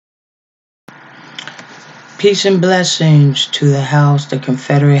Peace and blessings to the house, the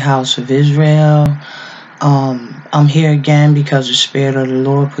Confederate House of Israel. I'm here again because the Spirit of the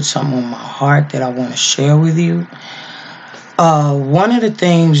Lord put something on my heart that I want to share with you. One of the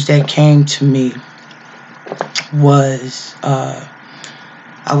things that came to me was I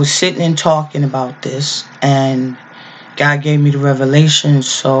was sitting and talking about this, and God gave me the revelation,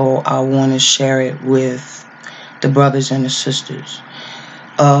 so I want to share it with the brothers and the sisters.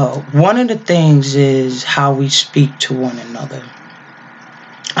 One of the things is how we speak to one another.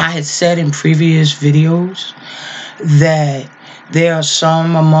 I had said in previous videos that there are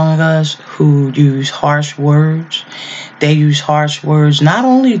some among us who use harsh words. They use harsh words not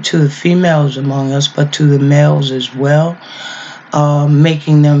only to the females among us, but to the males as well,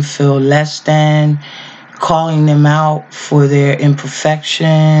 making them feel less than, calling them out for their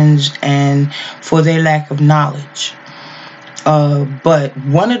imperfections and for their lack of knowledge. But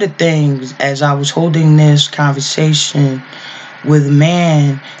one of the things, as I was holding this conversation with a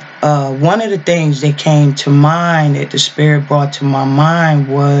man, one of the things that came to mind, that the Spirit brought to my mind,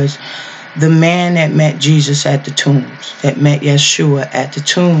 was the man that met Jesus at the tombs, that met Yeshua at the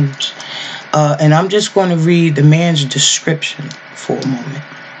tombs. And I'm just going to read the man's description for a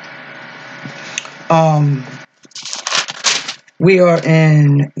moment. We are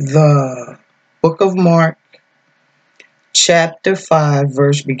in the book of Mark, chapter 5,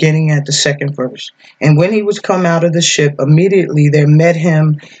 verse beginning at the 2nd verse. And when he was come out of the ship, immediately there met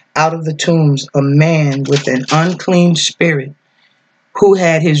him out of the tombs a man with an unclean spirit, who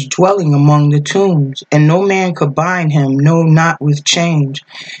had his dwelling among the tombs, and no man could bind him, no, not with chains,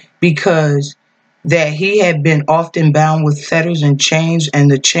 because that he had been often bound with fetters and chains, and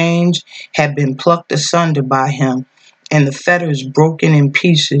the chains had been plucked asunder by him, and the fetters broken in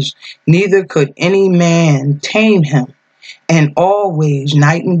pieces, neither could any man tame him. And always,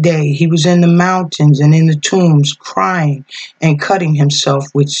 night and day, he was in the mountains and in the tombs, crying and cutting himself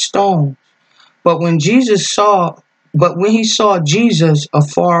with stones. But when he saw Jesus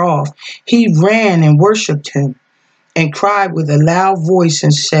afar off, he ran and worshipped him, and cried with a loud voice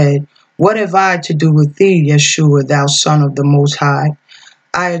and said, What have I to do with thee, Yeshua, thou Son of the Most High?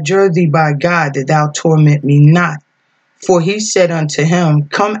 I adjure thee by God that thou torment me not. For he said unto him,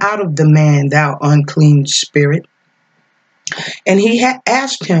 Come out of the man, thou unclean spirit. And he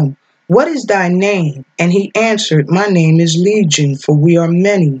asked him, What is thy name? And he answered, My name is Legion, for we are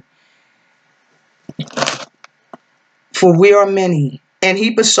many. And he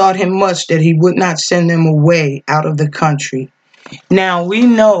besought him much that he would not send them away out of the country. Now we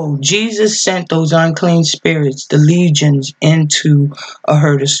know Jesus sent those unclean spirits, the legions, into a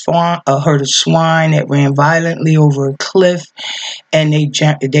herd of swine that ran violently over a cliff, and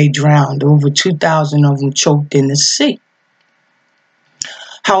they drowned. Over 2,000 of them choked in the sea.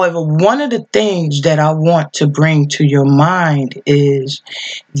 However, one of the things that I want to bring to your mind is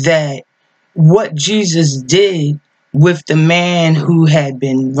that what Jesus did with the man who had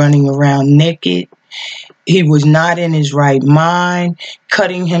been running around naked, he was not in his right mind,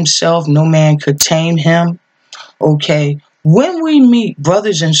 cutting himself, no man could tame him. Okay, when we meet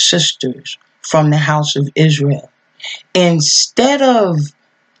brothers and sisters from the house of Israel, instead of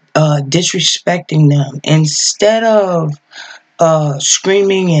disrespecting them, instead of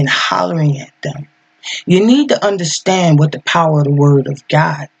screaming and hollering at them, you need to understand what the power of the Word of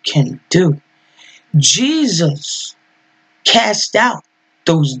God can do. Jesus cast out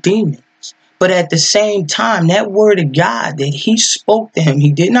those demons, but at the same time, that Word of God that he spoke to him,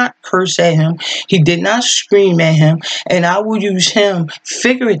 he did not curse at him, he did not scream at him, and I will use him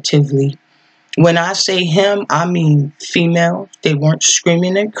figuratively. When I say him, I mean female. They weren't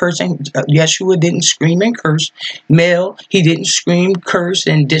screaming and cursing. Yeshua didn't scream and curse. Male, he didn't scream, curse,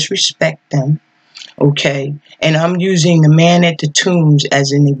 and disrespect them. Okay? And I'm using the man at the tombs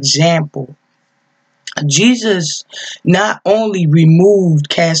as an example. Jesus not only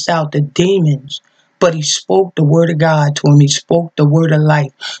cast out the demons, but he spoke the word of God to him. He spoke the word of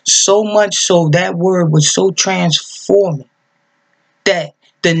life. So much so that word was so transforming that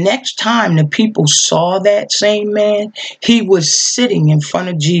the next time the people saw that same man, he was sitting in front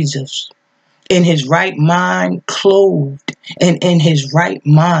of Jesus in his right mind, clothed and in his right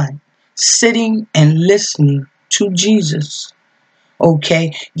mind, sitting and listening to Jesus.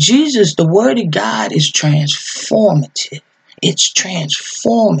 Okay, Jesus, the word of God is transformative. It's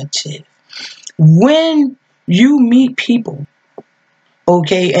transformative. When you meet people,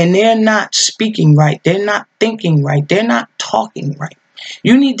 okay, and they're not speaking right, they're not thinking right, they're not talking right,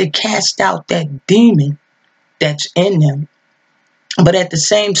 you need to cast out that demon that's in them But at the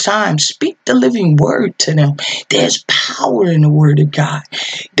same time, speak the living word to them. There's power in the word of God.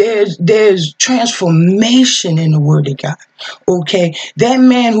 There's transformation in the word of God. Okay, that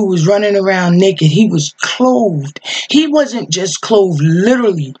man who was running around naked, he was clothed. He wasn't just clothed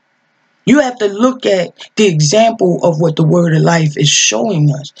literally. You have to look at the example of what the word of life is showing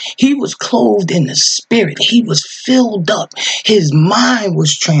us. He was clothed in the spirit. He was filled up. His mind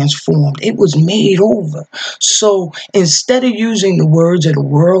was transformed. It was made over. So instead of using the words of the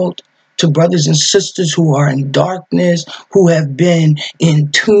world to brothers and sisters who are in darkness, who have been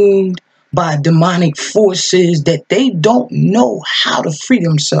entombed by demonic forces that they don't know how to free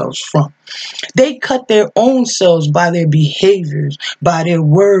themselves from, they cut their own selves by their behaviors, by their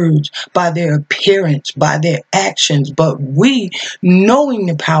words, by their appearance, by their actions. But we, knowing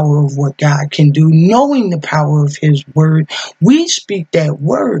the power of what God can do, knowing the power of his word, we speak that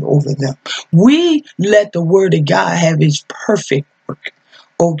word over them. We let the word of God have its perfect work.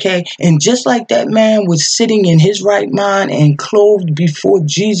 Okay, and just like that man was sitting in his right mind and clothed before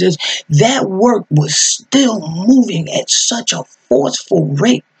Jesus, that work was still moving at such a forceful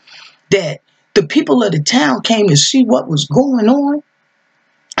rate that the people of the town came to see what was going on.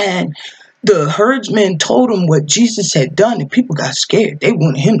 And the herdsmen told them what Jesus had done, and people got scared. They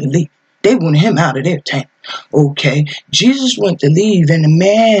wanted him to leave. They wanted him out of their town. Okay, Jesus went to leave, and the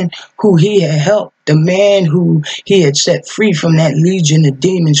man who he had helped, the man who he had set free from that legion of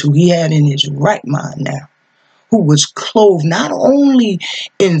demons who he had in his right mind now, who was clothed not only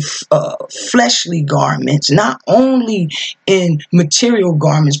in fleshly garments, not only in material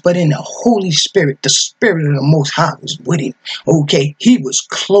garments, but in the Holy Spirit. The Spirit of the Most High was with him. Okay, he was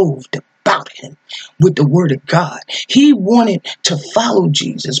clothed about him with the word of God. He wanted to follow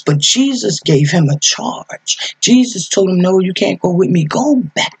Jesus, but Jesus gave him a charge. Jesus told him, no, you can't go with me. Go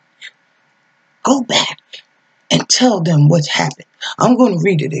back. Go back and tell them what's happened. I'm going to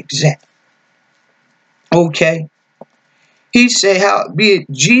read it exact. Okay. He said,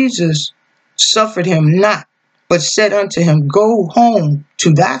 howbeit Jesus suffered him not, but said unto him, go home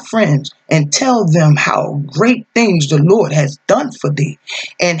to thy friends and tell them how great things the Lord has done for thee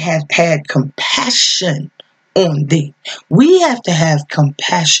and hath had compassion on thee. We have to have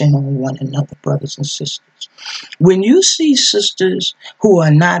compassion on one another, brothers and sisters. When you see sisters who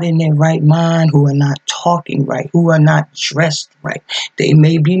are not in their right mind, who are not talking right, who are not dressed right, they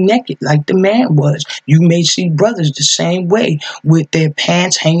may be naked like the man was. You may see brothers the same way, with their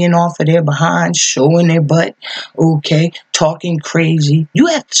pants hanging off of their behind, showing their butt, okay, talking crazy. You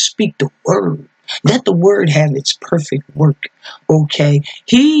have to speak the word. Let the word have its perfect work, okay?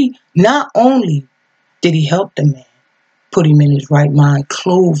 He not only did he help the man, put him in his right mind,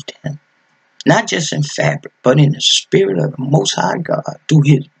 clothed him, not just in fabric, but in the spirit of the Most High God through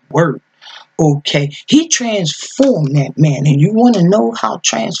his word. Okay, he transformed that man. And you want to know how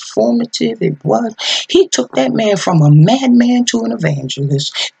transformative it was? He took that man from a madman to an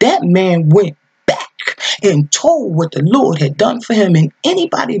evangelist. That man went back and told what the Lord had done for him. And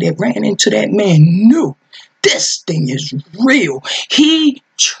anybody that ran into that man knew this thing is real. He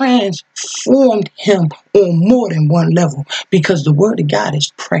transformed him on more than one level, because the word of God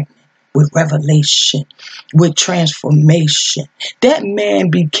is pregnant with revelation, with transformation. That man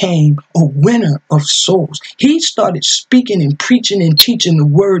became a winner of souls. He started speaking and preaching and teaching the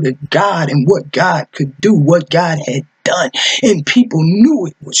word of God and what God could do, what God had done. And people knew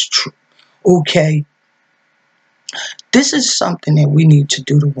it was true. Okay? This is something that we need to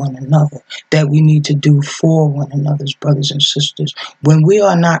do to one another, that we need to do for one another's brothers and sisters. When we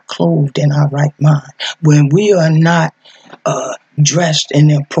are not clothed in our right mind, when we are not dressed in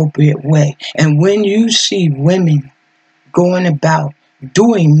the appropriate way, and when you see women going about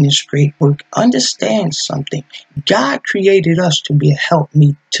doing this great work, understand something. God created us to be a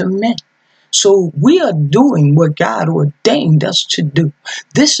helpmeet to men. So we are doing what God ordained us to do.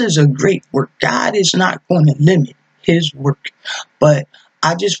 This is a great work. God is not going to limit his work. But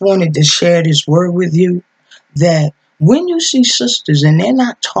I just wanted to share this word with you, that when you see sisters and they're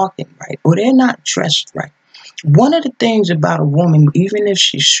not talking right or they're not dressed right, one of the things about a woman, even if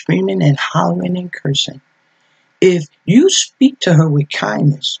she's screaming and hollering and cursing, if you speak to her with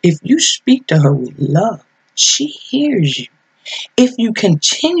kindness, if you speak to her with love, she hears you. If you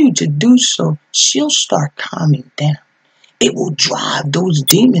continue to do so, she'll start calming down. It will drive those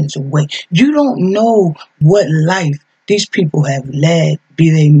demons away. You don't know what life these people have led,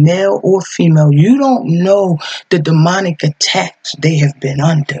 be they male or female. You don't know the demonic attacks they have been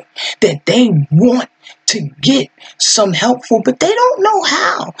under, that they want to get some help for, but they don't know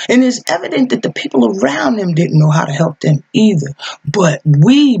how. And it's evident that the people around them didn't know how to help them either. But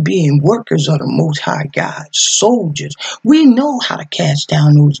we, being workers of the Most High God, soldiers, we know how to cast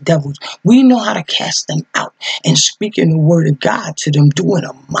down those devils. We know how to cast them out and speaking the word of God to them, doing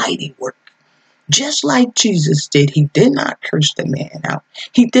a mighty work. Just like Jesus did, he did not curse the man out.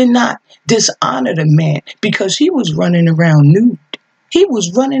 He did not dishonor the man because he was running around nude. He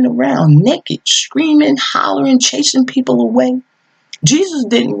was running around naked, screaming, hollering, chasing people away. Jesus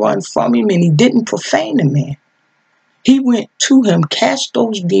didn't run from him and he didn't profane the man. He went to him, cast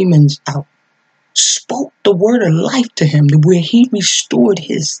those demons out, spoke the word of life to him to where he restored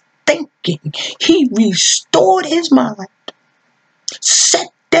his thinking. He restored his mind, set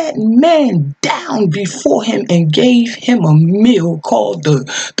that man down before him and gave him a meal called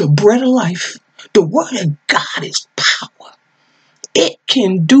the bread of life. The word of God is power. It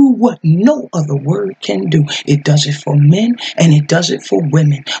can do what no other word can do. It does it for men and it does it for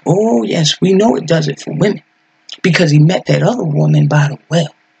women. Oh, yes, we know it does it for women because he met that other woman by the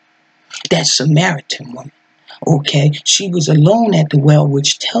well, that Samaritan woman. Okay, she was alone at the well,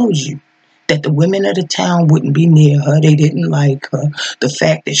 which tells you that the women of the town wouldn't be near her. They didn't like her. The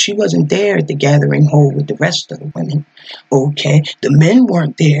fact that she wasn't there at the gathering hole with the rest of the women. Okay, the men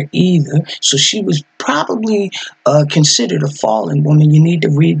weren't there either. So she was probably considered a fallen woman. You need to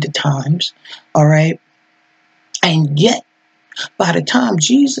read the times. All right. And yet, by the time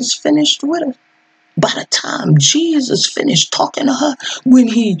Jesus finished with her, by the time Jesus finished talking to her, when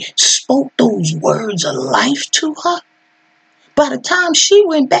he spoke those words of life to her, by the time she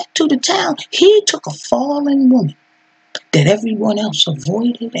went back to the town, he took a fallen woman that everyone else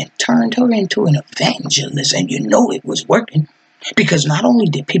avoided and turned her into an evangelist. And you know it was working because not only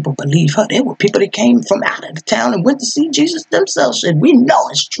did people believe her, there were people that came from out of the town and went to see Jesus themselves. Said, we know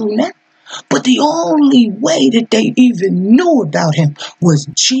it's true now. But the only way that they even knew about him was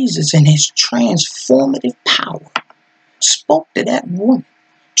Jesus and his transformative power. Spoke to that woman,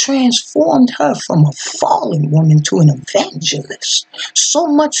 transformed her from a fallen woman to an evangelist. So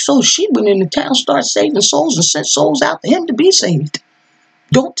much so she went in the town, started saving souls and sent souls out to him to be saved.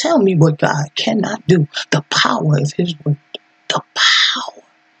 Don't tell me what God cannot do. The power of his word. The power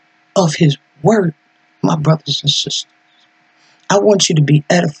of his word, my brothers and sisters. I want you to be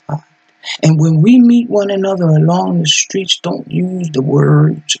edified. And when we meet one another along the streets, don't use the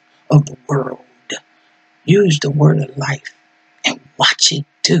words of the world. Use the word of life and watch it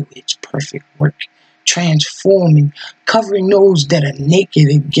do its perfect work, transforming, covering those that are naked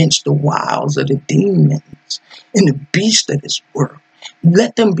against the wiles of the demons and the beasts of this world.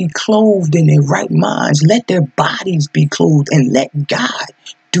 Let them be clothed in their right minds. Let their bodies be clothed and let God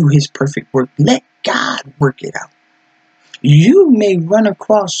do his perfect work. Let God work it out. You may run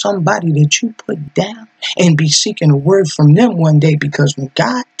across somebody that you put down and be seeking a word from them one day, because when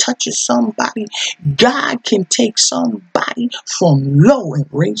God touches somebody, God can take somebody from low and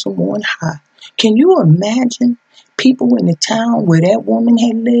raise them on high. Can you imagine people in the town where that woman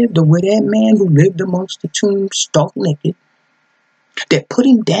had lived, or where that man who lived amongst the tombs stark naked, that put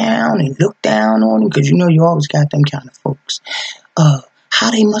him down and looked down on him? Because you know you always got them kind of folks.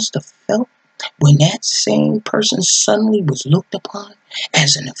 How they must have felt when that same person suddenly was looked upon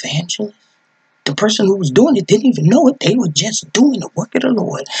as an evangelist. The person who was doing it didn't even know it. They were just doing the work of the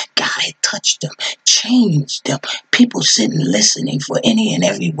Lord. God had touched them, changed them. People sitting listening for any and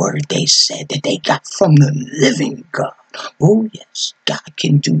every word they said that they got from the living God. Oh yes, God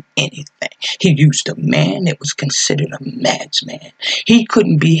can do anything. He used a man that was considered a madman. He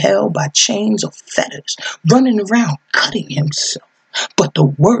couldn't be held by chains or fetters, running around cutting himself. But the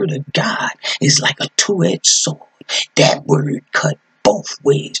word of God is like a two-edged sword. That word cut both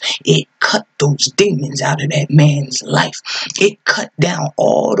ways. It cut those demons out of that man's life. It cut down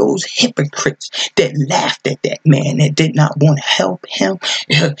all those hypocrites that laughed at that man, that did not want to help him.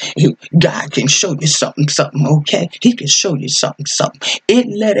 God can show you something, okay? He can show you something. It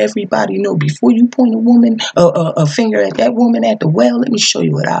let everybody know, before you point a finger at that woman at the well, let me show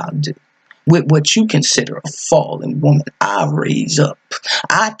you what I'll do. With what you consider a fallen woman, I raise up.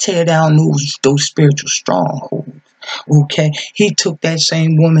 I tear down those spiritual strongholds. Okay, he took that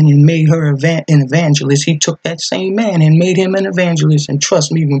same woman and made her an evangelist. He took that same man and made him an evangelist. And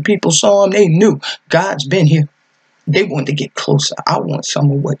trust me, when people saw him, they knew God's been here. They wanted to get closer. I want some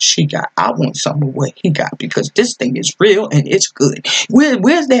of what she got. I want some of what he got, because this thing is real and it's good.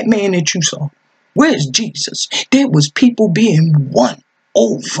 Where's that man that you saw? Where's Jesus? There was people being won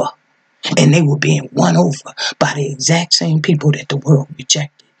over. And they were being won over by the exact same people that the world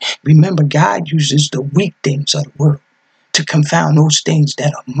rejected. Remember, God uses the weak things of the world to confound those things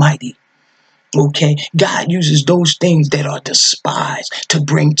that are mighty. Okay, God uses those things that are despised to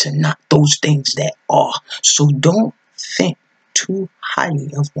bring to naught those things that are. So don't think too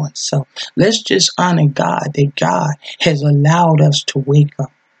highly of oneself. Let's just honor God that God has allowed us to wake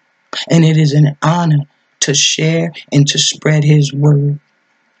up. And it is an honor to share and to spread his word.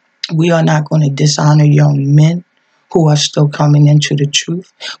 We are not going to dishonor young men who are still coming into the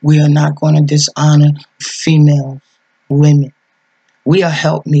truth. We are not going to dishonor females, women. We are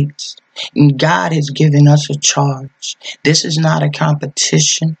helpmeets. And God has given us a charge. This is not a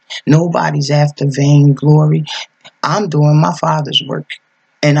competition. Nobody's after vainglory. I'm doing my Father's work,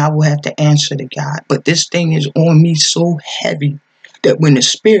 and I will have to answer to God. But this thing is on me so heavy that when the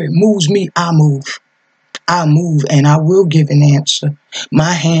Spirit moves me, I move. I move and I will give an answer.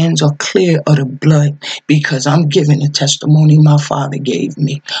 My hands are clear of the blood because I'm giving the testimony my Father gave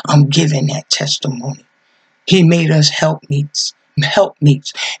me. I'm giving that testimony. He made us helpmeets.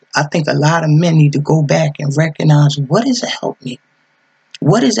 Helpmeets. I think a lot of men need to go back and recognize, what is a helpmeet?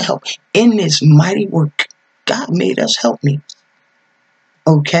 What is a help? In this mighty work, God made us helpmeets.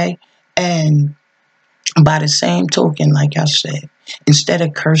 Okay? And by the same token, like I said, instead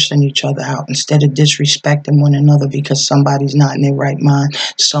of cursing each other out, instead of disrespecting one another because somebody's not in their right mind,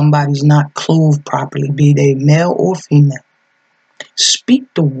 somebody's not clothed properly, be they male or female,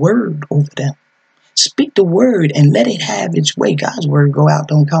 speak the word over them. Speak the word and let it have its way. God's word go out,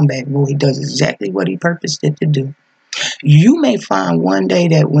 don't come back. Boy, it does exactly what he purposed it to do. You may find one day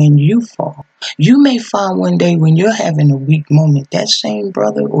that when you fall, you may find one day when you're having a weak moment, that same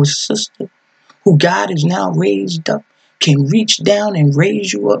brother or sister who God has now raised up can reach down and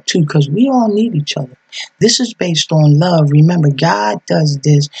raise you up too, because we all need each other. This is based on love. Remember, God does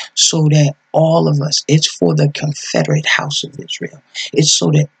this so that all of us, it's for the Confederate house of Israel. It's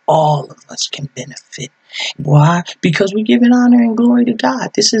so that all of us can benefit. Why? Because we give an honor and glory to God.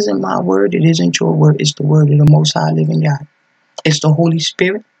 This isn't my word. It isn't your word. It's the word of the Most High living God. It's the Holy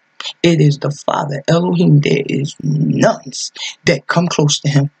Spirit. It is the Father, Elohim. There is none that come close to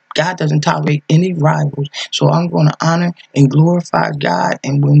him. God doesn't tolerate any rivals. So I'm going to honor and glorify God.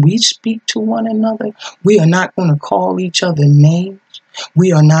 And when we speak to one another, we are not going to call each other names.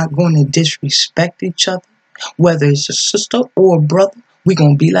 We are not going to disrespect each other. Whether it's a sister or a brother, we're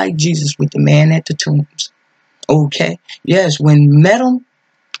going to be like Jesus with the man at the tombs. Okay? Yes, when met him,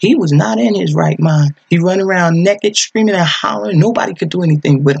 he was not in his right mind. He run around naked, screaming and hollering. Nobody could do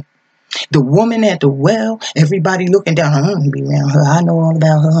anything with him. The woman at the well, everybody looking down. I don't be around her. I know all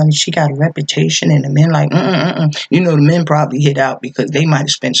about her, honey. She got a reputation, and the men like, You know, the men probably hit out because they might have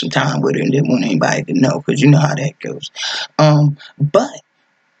spent some time with her and didn't want anybody to know, because you know how that goes. But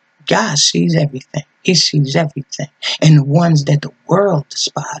God sees everything. He sees everything. And the ones that the world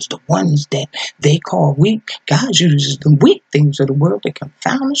despises, the ones that they call weak, God uses the weak things of the world to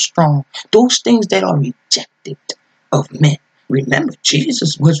confound the strong. Those things that are rejected of men. Remember,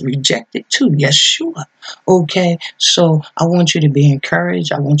 Jesus was rejected too. Yeshua. Okay, so I want you to be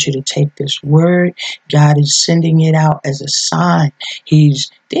encouraged. I want you to take this word. God is sending it out as a sign. There's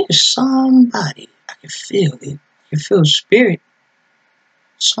somebody, I can feel it. I can feel spirit.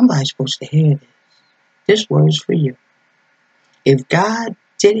 Somebody's supposed to hear this. This word is for you. If God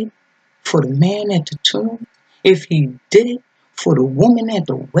did it for the man at the tomb, if he did it for the woman at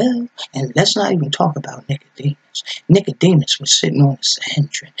the well, and let's not even talk about Nicodemus. Nicodemus was sitting on the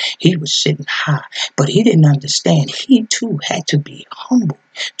Sanhedrin. He was sitting high, but he didn't understand. He too had to be humble.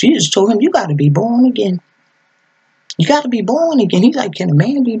 Jesus told him, you got to be born again. You got to be born again. He's like, can a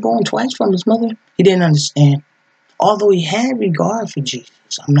man be born twice from his mother? He didn't understand. Although he had regard for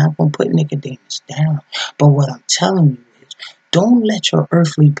Jesus, I'm not going to put Nicodemus down. But what I'm telling you is, don't let your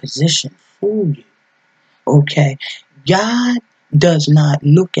earthly position fool you. Okay? God does not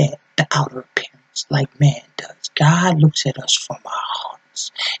look at the outer appearance like man does. God looks at us from our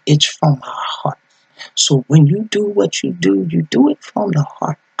hearts. It's from our hearts. So when you do what you do it from the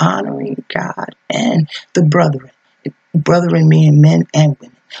heart, honoring God and the brethren. Brethren meaning men and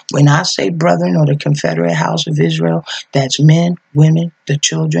women. When I say brethren or the Confederate house of Israel, that's men, women, the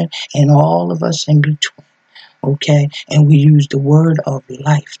children, and all of us in between. Okay? And we use the word of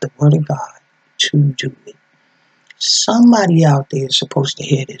life, the word of God, to do it. Somebody out there is supposed to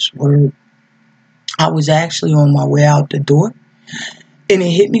hear this word. I was actually on my way out the door, and it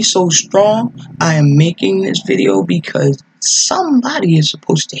hit me so strong. I am making this video because somebody is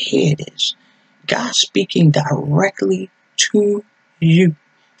supposed to hear this. God speaking directly to you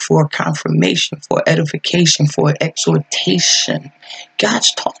for confirmation, for edification, for exhortation.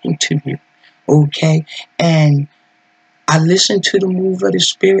 God's talking to you, okay? And I listen to the move of the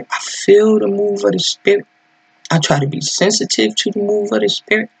Spirit. I feel the move of the Spirit. I try to be sensitive to the move of the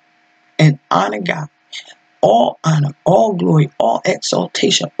Spirit. and honor God. All honor, all glory, all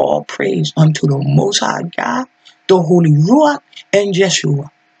exaltation, all praise unto the Most High God, the Holy Ruach, and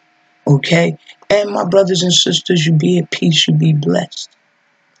Yeshua. Okay? And my brothers and sisters, you be at peace, you be blessed.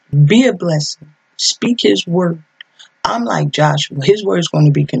 Be a blessing. Speak His word. I'm like Joshua. His word is going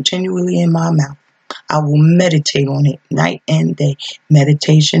to be continually in my mouth. I will meditate on it night and day.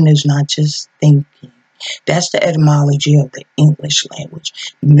 Meditation is not just thinking. That's the etymology of the English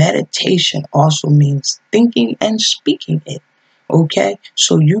language. Meditation also means thinking and speaking it. Okay?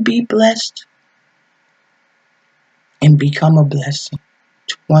 So you be blessed and become a blessing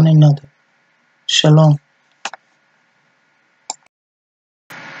to one another. Shalom.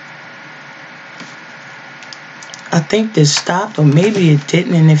 I think this stopped, or maybe it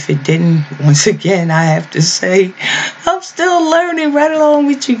didn't. And if it didn't, once again, I have to say, I'm still learning right along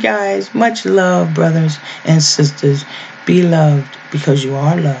with you guys. Much love, brothers and sisters. Be loved because you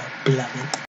are loved, beloved.